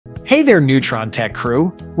Hey there, Neutron Tech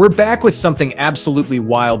crew! We're back with something absolutely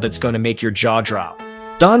wild that's going to make your jaw drop.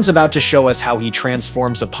 Donn's about to show us how he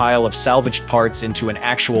transforms a pile of salvaged parts into an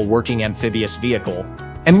actual working amphibious vehicle.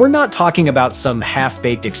 And we're not talking about some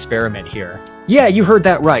half-baked experiment here. Yeah, you heard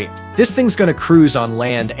that right. This thing's gonna cruise on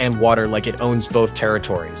land and water like it owns both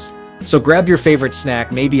territories. So grab your favorite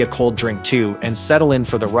snack, maybe a cold drink too, and settle in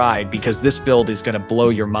for the ride because this build is gonna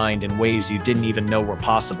blow your mind in ways you didn't even know were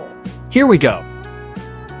possible. Here we go.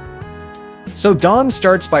 So Donn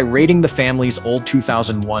starts by raiding the family's old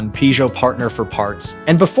 2001 Peugeot Partner for parts,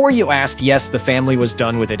 and before you ask, yes, the family was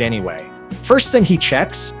done with it anyway. First thing he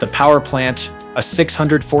checks, the power plant, a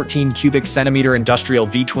 614 cubic centimeter industrial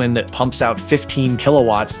V-twin that pumps out 15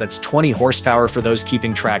 kilowatts, that's 20 horsepower for those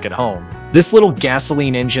keeping track at home. This little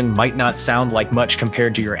gasoline engine might not sound like much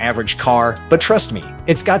compared to your average car, but trust me,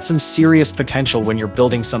 it's got some serious potential when you're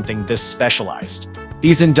building something this specialized.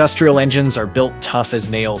 These industrial engines are built tough as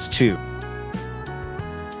nails too.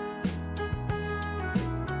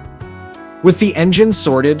 With the engine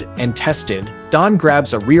sorted and tested, Donn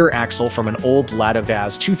grabs a rear axle from an old Lada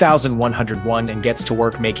Vaz 2101 and gets to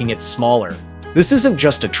work making it smaller. This isn't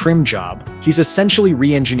just a trim job, he's essentially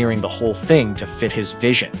re-engineering the whole thing to fit his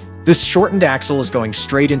vision. This shortened axle is going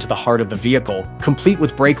straight into the heart of the vehicle, complete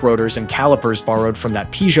with brake rotors and calipers borrowed from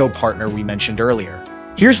that Peugeot Partner we mentioned earlier.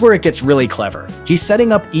 Here's where it gets really clever. He's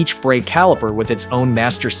setting up each brake caliper with its own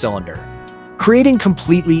master cylinder, creating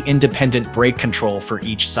completely independent brake control for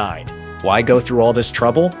each side. Why go through all this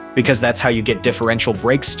trouble? Because that's how you get differential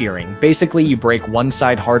brake steering. Basically, you brake one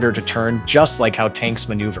side harder to turn, just like how tanks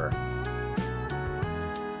maneuver.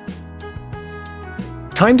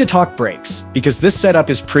 Time to talk brakes, because this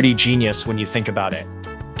setup is pretty genius when you think about it.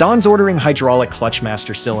 Donn's ordering hydraulic clutch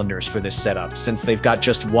master cylinders for this setup, since they've got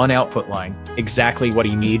just one output line, exactly what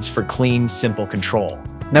he needs for clean, simple control.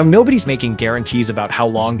 Now, nobody's making guarantees about how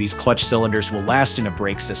long these clutch cylinders will last in a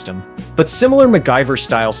brake system, but similar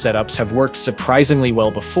MacGyver-style setups have worked surprisingly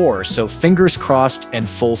well before, so fingers crossed and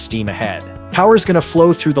full steam ahead. Power's gonna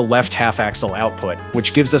flow through the left half-axle output,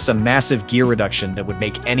 which gives us a massive gear reduction that would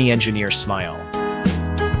make any engineer smile.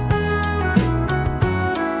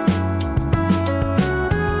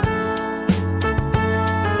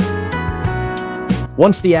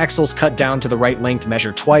 Once the axle's cut down to the right length,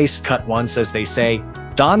 measure twice, cut once, as they say,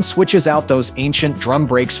 Donn switches out those ancient drum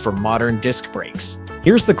brakes for modern disc brakes.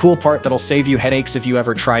 Here's the cool part that'll save you headaches if you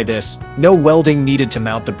ever try this. No welding needed to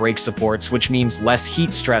mount the brake supports, which means less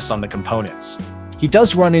heat stress on the components. He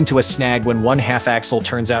does run into a snag when one half axle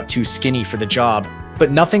turns out too skinny for the job,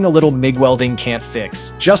 but nothing a little MIG welding can't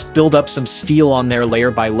fix. Just build up some steel on there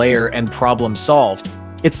layer by layer and problem solved.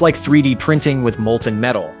 It's like 3D printing with molten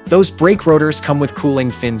metal. Those brake rotors come with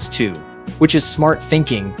cooling fins too, which is smart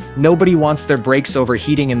thinking. Nobody wants their brakes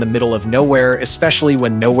overheating in the middle of nowhere, especially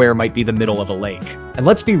when nowhere might be the middle of a lake. And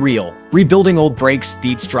let's be real, rebuilding old brakes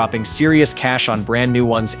beats dropping serious cash on brand new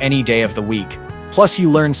ones any day of the week. Plus,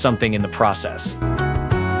 you learn something in the process.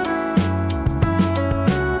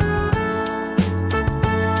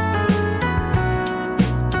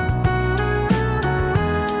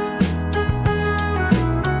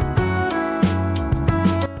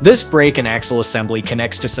 This brake and axle assembly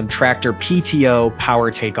connects to some tractor PTO power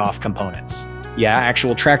takeoff components. Yeah,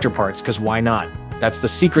 actual tractor parts, cause why not? That's the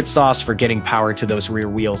secret sauce for getting power to those rear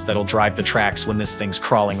wheels that'll drive the tracks when this thing's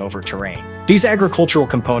crawling over terrain. These agricultural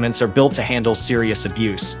components are built to handle serious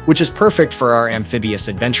abuse, which is perfect for our amphibious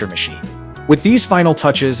adventure machine. With these final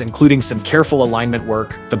touches, including some careful alignment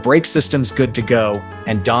work, the brake system's good to go,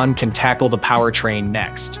 and Donn can tackle the powertrain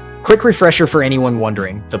next. Quick refresher for anyone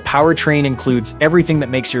wondering, the powertrain includes everything that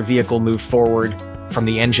makes your vehicle move forward, from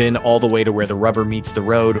the engine all the way to where the rubber meets the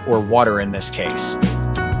road, or water in this case.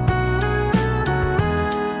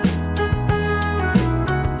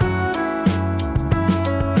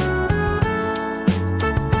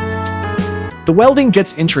 The welding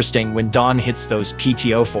gets interesting when Donn hits those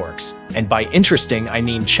PTO forks, and by interesting I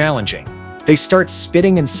mean challenging. They start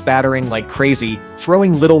spitting and spattering like crazy,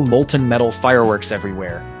 throwing little molten metal fireworks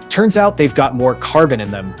everywhere. Turns out they've got more carbon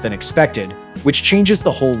in them than expected, which changes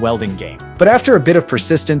the whole welding game. But after a bit of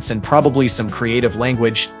persistence and probably some creative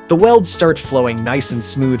language, the welds start flowing nice and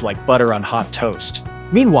smooth like butter on hot toast.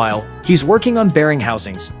 Meanwhile, he's working on bearing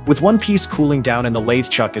housings, with one piece cooling down in the lathe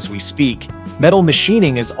chuck as we speak. Metal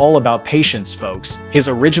machining is all about patience, folks. His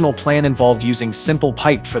original plan involved using simple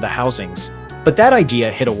pipe for the housings, but that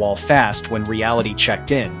idea hit a wall fast when reality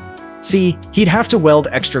checked in. See, he'd have to weld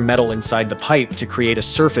extra metal inside the pipe to create a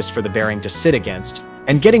surface for the bearing to sit against,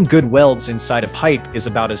 and getting good welds inside a pipe is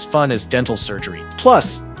about as fun as dental surgery.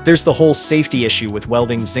 Plus, there's the whole safety issue with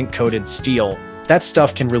welding zinc-coated steel. That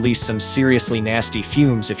stuff can release some seriously nasty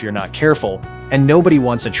fumes if you're not careful, and nobody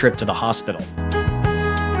wants a trip to the hospital.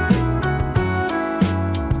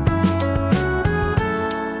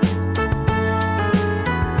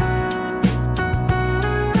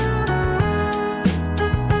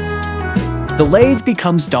 The lathe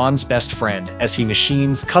becomes Donn's best friend as he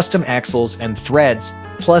machines custom axles and threads,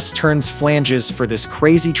 plus turns flanges for this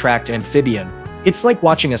crazy tracked amphibian. It's like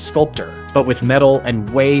watching a sculptor, but with metal and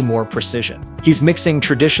way more precision. He's mixing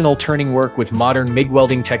traditional turning work with modern MIG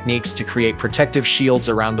welding techniques to create protective shields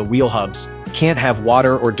around the wheel hubs. Can't have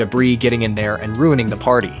water or debris getting in there and ruining the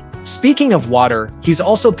party. Speaking of water, he's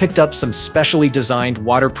also picked up some specially designed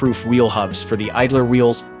waterproof wheel hubs for the idler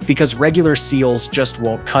wheels because regular seals just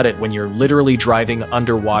won't cut it when you're literally driving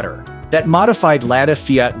underwater. That modified Lada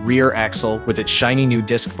Fiat rear axle with its shiny new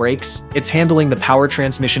disc brakes, it's handling the power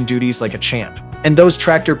transmission duties like a champ. And those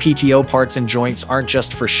tractor PTO parts and joints aren't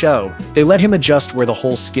just for show, they let him adjust where the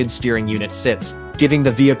whole skid steering unit sits, giving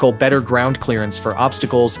the vehicle better ground clearance for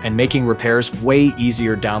obstacles and making repairs way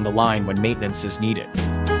easier down the line when maintenance is needed.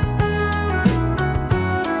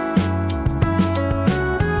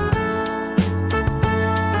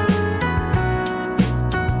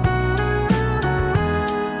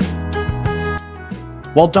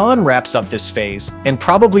 While Donn wraps up this phase, and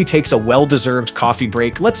probably takes a well-deserved coffee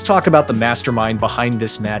break, let's talk about the mastermind behind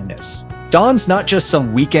this madness. Donn's not just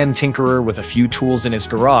some weekend tinkerer with a few tools in his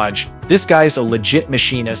garage. This guy's a legit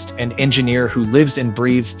machinist and engineer who lives and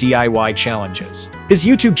breathes DIY challenges. His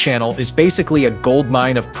YouTube channel is basically a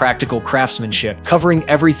goldmine of practical craftsmanship, covering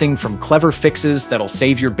everything from clever fixes that'll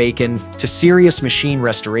save your bacon to serious machine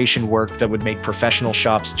restoration work that would make professional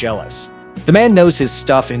shops jealous. The man knows his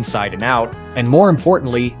stuff inside and out, and more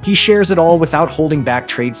importantly, he shares it all without holding back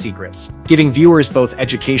trade secrets, giving viewers both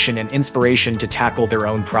education and inspiration to tackle their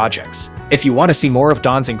own projects. If you want to see more of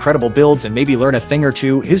Donn's incredible builds and maybe learn a thing or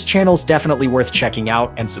two, his channel's definitely worth checking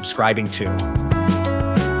out and subscribing to.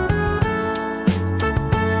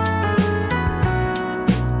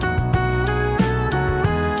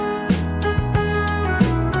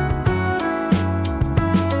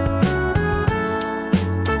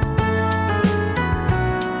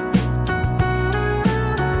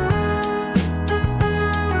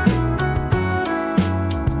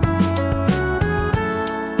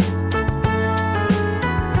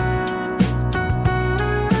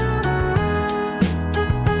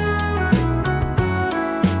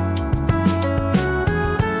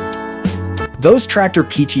 Those tractor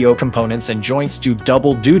PTO components and joints do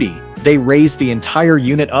double duty. They raise the entire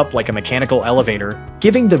unit up like a mechanical elevator,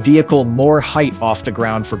 giving the vehicle more height off the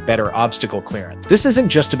ground for better obstacle clearance. This isn't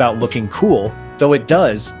just about looking cool, though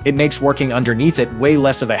it makes working underneath it way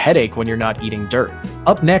less of a headache when you're not eating dirt.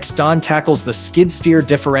 Up next, Donn tackles the skid steer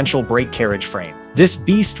differential brake carriage frame. This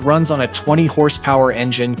beast runs on a 20 horsepower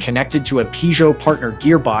engine connected to a Peugeot partner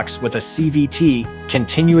gearbox with a CVT,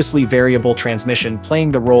 continuously variable transmission,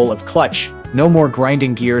 playing the role of clutch. No more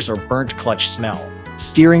grinding gears or burnt clutch smell.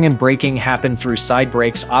 Steering and braking happen through side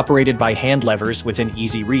brakes operated by hand levers within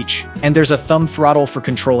easy reach, and there's a thumb throttle for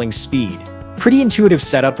controlling speed. Pretty intuitive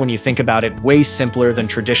setup when you think about it, way simpler than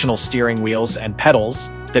traditional steering wheels and pedals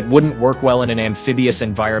that wouldn't work well in an amphibious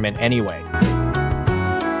environment anyway.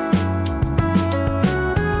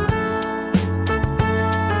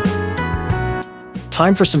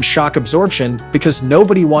 Time for some shock absorption, because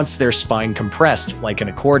nobody wants their spine compressed like an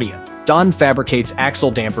accordion. Donn fabricates axle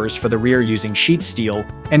dampers for the rear using sheet steel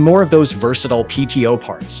and more of those versatile PTO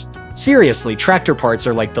parts. Seriously, tractor parts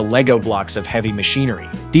are like the Lego blocks of heavy machinery.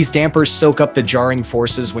 These dampers soak up the jarring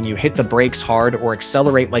forces when you hit the brakes hard or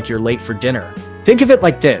accelerate like you're late for dinner. Think of it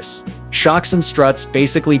like this: shocks and struts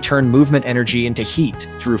basically turn movement energy into heat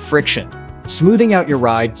through friction, smoothing out your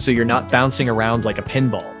ride so you're not bouncing around like a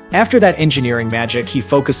pinball. After that engineering magic, he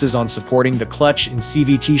focuses on supporting the clutch and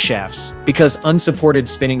CVT shafts, because unsupported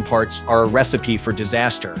spinning parts are a recipe for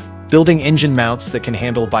disaster. Building engine mounts that can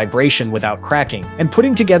handle vibration without cracking, and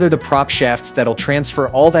putting together the prop shafts that'll transfer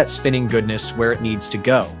all that spinning goodness where it needs to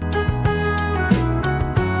go.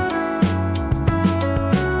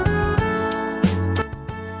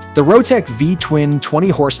 The Rotec V-twin 20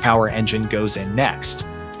 horsepower engine goes in next.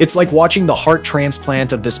 It's like watching the heart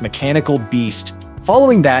transplant of this mechanical beast.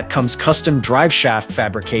 Following that comes custom drive shaft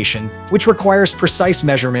fabrication, which requires precise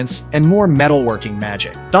measurements and more metalworking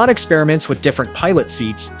magic. Donn experiments with different pilot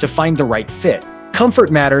seats to find the right fit.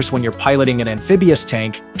 Comfort matters when you're piloting an amphibious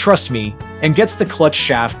tank, trust me, and gets the clutch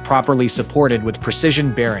shaft properly supported with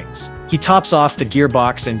precision bearings. He tops off the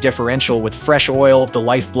gearbox and differential with fresh oil, the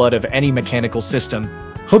lifeblood of any mechanical system.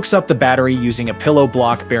 hooks up the battery using a pillow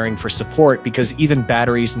block bearing for support because even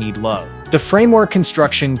batteries need love. The framework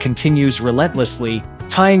construction continues relentlessly,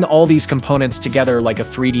 tying all these components together like a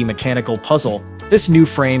 3D mechanical puzzle. This new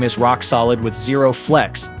frame is rock solid with zero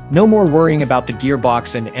flex, no more worrying about the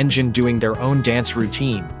gearbox and engine doing their own dance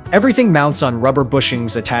routine. Everything mounts on rubber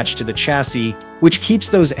bushings attached to the chassis, which keeps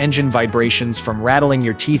those engine vibrations from rattling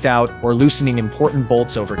your teeth out or loosening important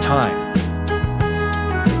bolts over time.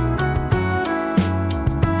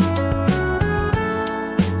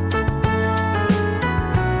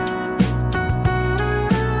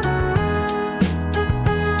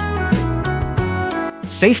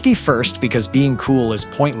 Safety first, because being cool is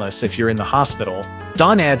pointless if you're in the hospital.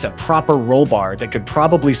 Donn adds a proper roll bar that could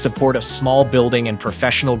probably support a small building and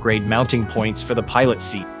professional-grade mounting points for the pilot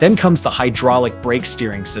seat. Then comes the hydraulic brake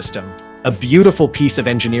steering system, a beautiful piece of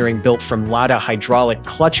engineering built from Lada hydraulic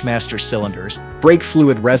clutch master cylinders, brake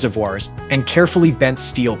fluid reservoirs, and carefully bent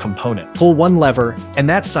steel component. Pull one lever, and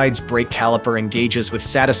that side's brake caliper engages with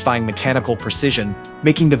satisfying mechanical precision,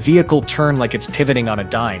 making the vehicle turn like it's pivoting on a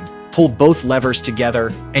dime. Pull both levers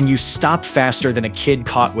together, and you stop faster than a kid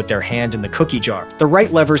caught with their hand in the cookie jar. The right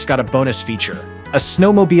lever's got a bonus feature, a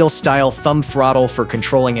snowmobile-style thumb throttle for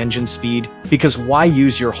controlling engine speed, because why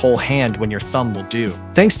use your whole hand when your thumb will do?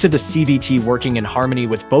 Thanks to the CVT working in harmony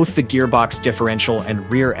with both the gearbox differential and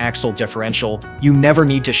rear axle differential, you never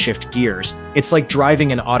need to shift gears. It's like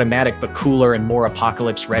driving an automatic but cooler and more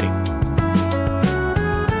apocalypse-ready.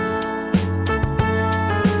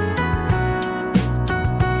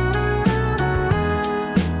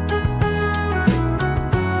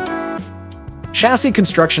 Chassis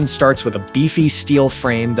construction starts with a beefy steel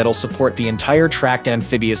frame that'll support the entire tracked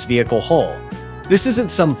amphibious vehicle hull. This isn't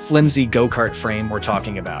some flimsy go-kart frame we're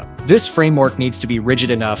talking about. This framework needs to be rigid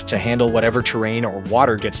enough to handle whatever terrain or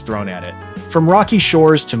water gets thrown at it, from rocky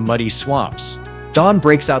shores to muddy swamps. Donn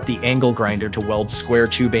breaks out the angle grinder to weld square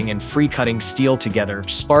tubing and free-cutting steel together,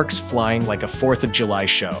 sparks flying like a 4th of July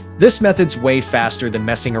show. This method's way faster than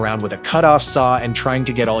messing around with a cut-off saw and trying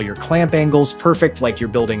to get all your clamp angles perfect like you're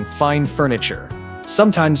building fine furniture.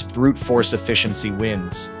 Sometimes brute force efficiency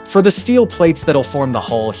wins. For the steel plates that'll form the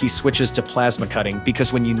hull, he switches to plasma cutting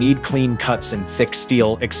because when you need clean cuts in thick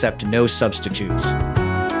steel, accept no substitutes.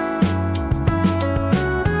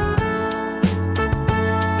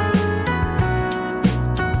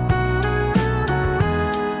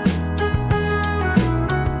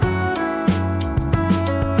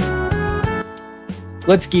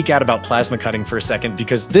 Let's geek out about plasma cutting for a second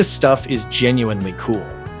because this stuff is genuinely cool.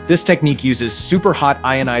 This technique uses super hot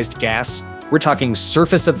ionized gas. We're talking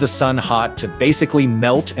surface of the sun hot to basically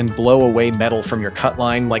melt and blow away metal from your cut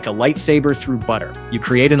line like a lightsaber through butter. You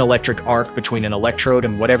create an electric arc between an electrode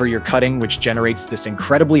and whatever you're cutting, which generates this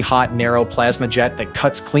incredibly hot, narrow plasma jet that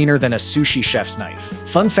cuts cleaner than a sushi chef's knife.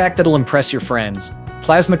 Fun fact that'll impress your friends: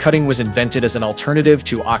 plasma cutting was invented as an alternative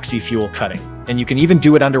to oxy-fuel cutting, and you can even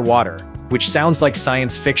do it underwater, which sounds like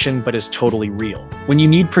science fiction but is totally real. When you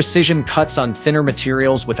need precision cuts on thinner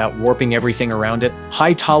materials without warping everything around it,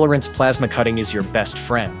 high-tolerance plasma cutting is your best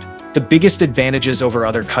friend. The biggest advantages over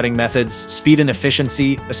other cutting methods: speed and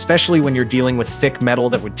efficiency, especially when you're dealing with thick metal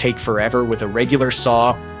that would take forever with a regular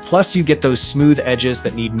saw, plus you get those smooth edges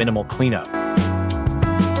that need minimal cleanup.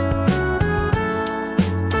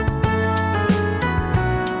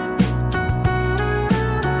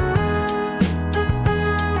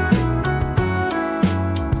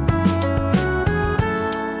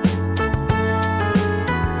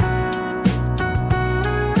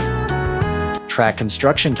 Track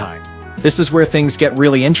construction time. This is where things get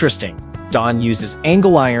really interesting. Donn uses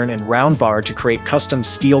angle iron and round bar to create custom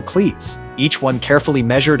steel cleats, each one carefully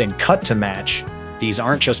measured and cut to match. These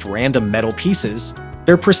aren't just random metal pieces,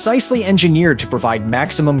 they're precisely engineered to provide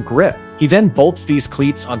maximum grip. He then bolts these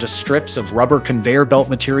cleats onto strips of rubber conveyor belt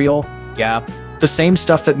material. Yeah, the same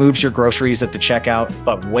stuff that moves your groceries at the checkout,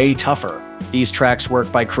 but way tougher. These tracks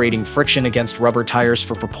work by creating friction against rubber tires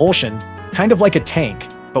for propulsion, kind of like a tank,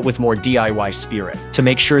 but with more DIY spirit. To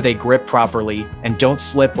make sure they grip properly and don't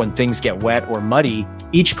slip when things get wet or muddy,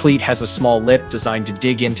 each cleat has a small lip designed to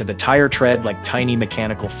dig into the tire tread like tiny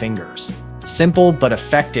mechanical fingers. Simple but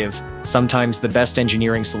effective. Sometimes the best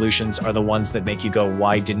engineering solutions are the ones that make you go,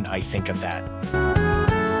 why didn't I think of that?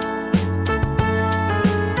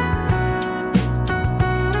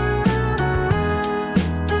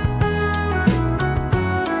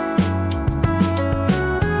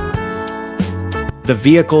 The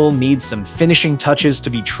vehicle needs some finishing touches to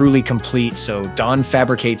be truly complete, so Donn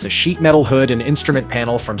fabricates a sheet metal hood and instrument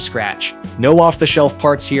panel from scratch. No off-the-shelf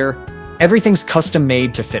parts here. Everything's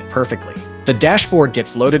custom-made to fit perfectly. The dashboard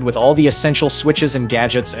gets loaded with all the essential switches and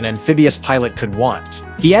gadgets an amphibious pilot could want.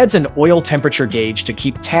 He adds an oil temperature gauge to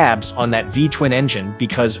keep tabs on that V-twin engine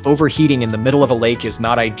because overheating in the middle of a lake is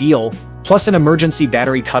not ideal, plus an emergency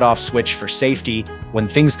battery cutoff switch for safety. When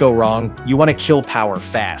things go wrong, you want to kill power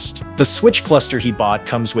fast. The switch cluster he bought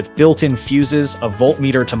comes with built-in fuses, a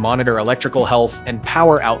voltmeter to monitor electrical health, and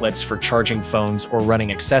power outlets for charging phones or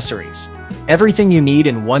running accessories. Everything you need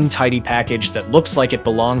in one tidy package that looks like it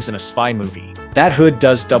belongs in a spy movie. That hood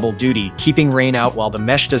does double duty, keeping rain out while the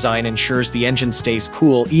mesh design ensures the engine stays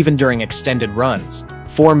cool even during extended runs.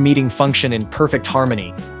 Form meeting function in perfect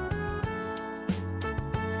harmony.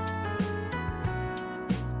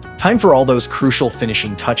 Time for all those crucial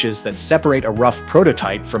finishing touches that separate a rough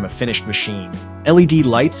prototype from a finished machine. LED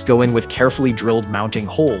lights go in with carefully drilled mounting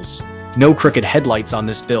holes. No crooked headlights on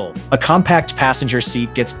this build. A compact passenger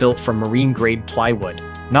seat gets built from marine-grade plywood.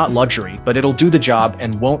 Not luxury, but it'll do the job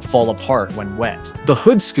and won't fall apart when wet. The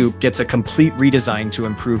hood scoop gets a complete redesign to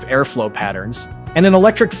improve airflow patterns, and an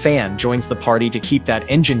electric fan joins the party to keep that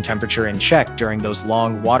engine temperature in check during those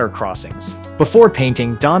long water crossings. Before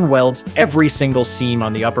painting, Donn welds every single seam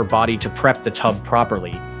on the upper body to prep the tub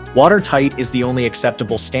properly. Watertight is the only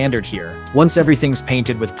acceptable standard here. Once everything's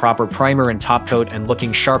painted with proper primer and top coat and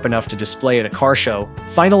looking sharp enough to display at a car show,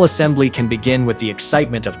 final assembly can begin with the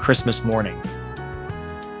excitement of Christmas morning.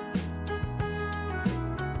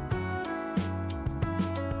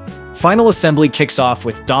 Final assembly kicks off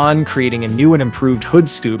with Donn creating a new and improved hood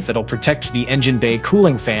scoop that'll protect the engine bay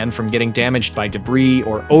cooling fan from getting damaged by debris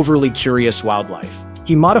or overly curious wildlife.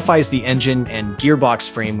 He modifies the engine and gearbox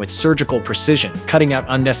frame with surgical precision, cutting out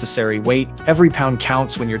unnecessary weight. Every pound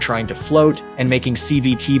counts when you're trying to float, and making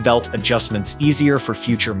CVT belt adjustments easier for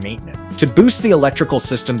future maintenance. To boost the electrical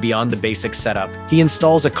system beyond the basic setup, he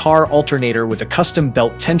installs a car alternator with a custom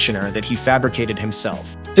belt tensioner that he fabricated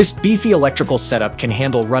himself. This beefy electrical setup can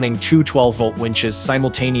handle running two 12-volt winches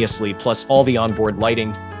simultaneously plus all the onboard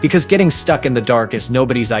lighting, because getting stuck in the dark is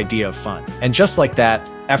nobody's idea of fun. And just like that,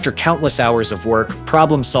 after countless hours of work,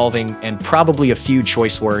 problem solving, and probably a few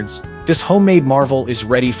choice words, this homemade marvel is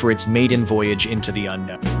ready for its maiden voyage into the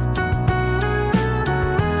unknown.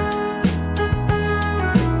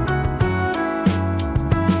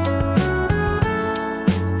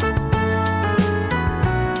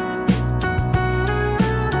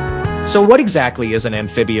 So what exactly is an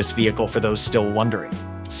amphibious vehicle for those still wondering?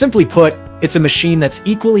 Simply put, it's a machine that's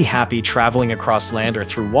equally happy traveling across land or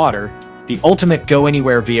through water, the ultimate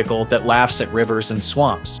go-anywhere vehicle that laughs at rivers and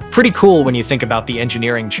swamps. Pretty cool when you think about the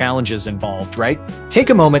engineering challenges involved, right? Take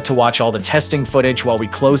a moment to watch all the testing footage while we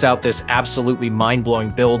close out this absolutely mind-blowing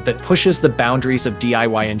build that pushes the boundaries of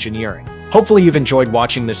DIY engineering. Hopefully you've enjoyed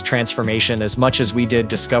watching this transformation as much as we did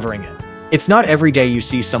discovering it. It's not every day you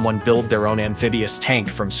see someone build their own amphibious tank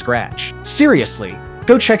from scratch. Seriously,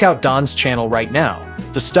 go check out Donn's channel right now.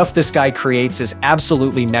 The stuff this guy creates is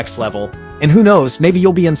absolutely next level, and who knows, maybe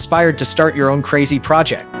you'll be inspired to start your own crazy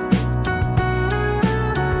project.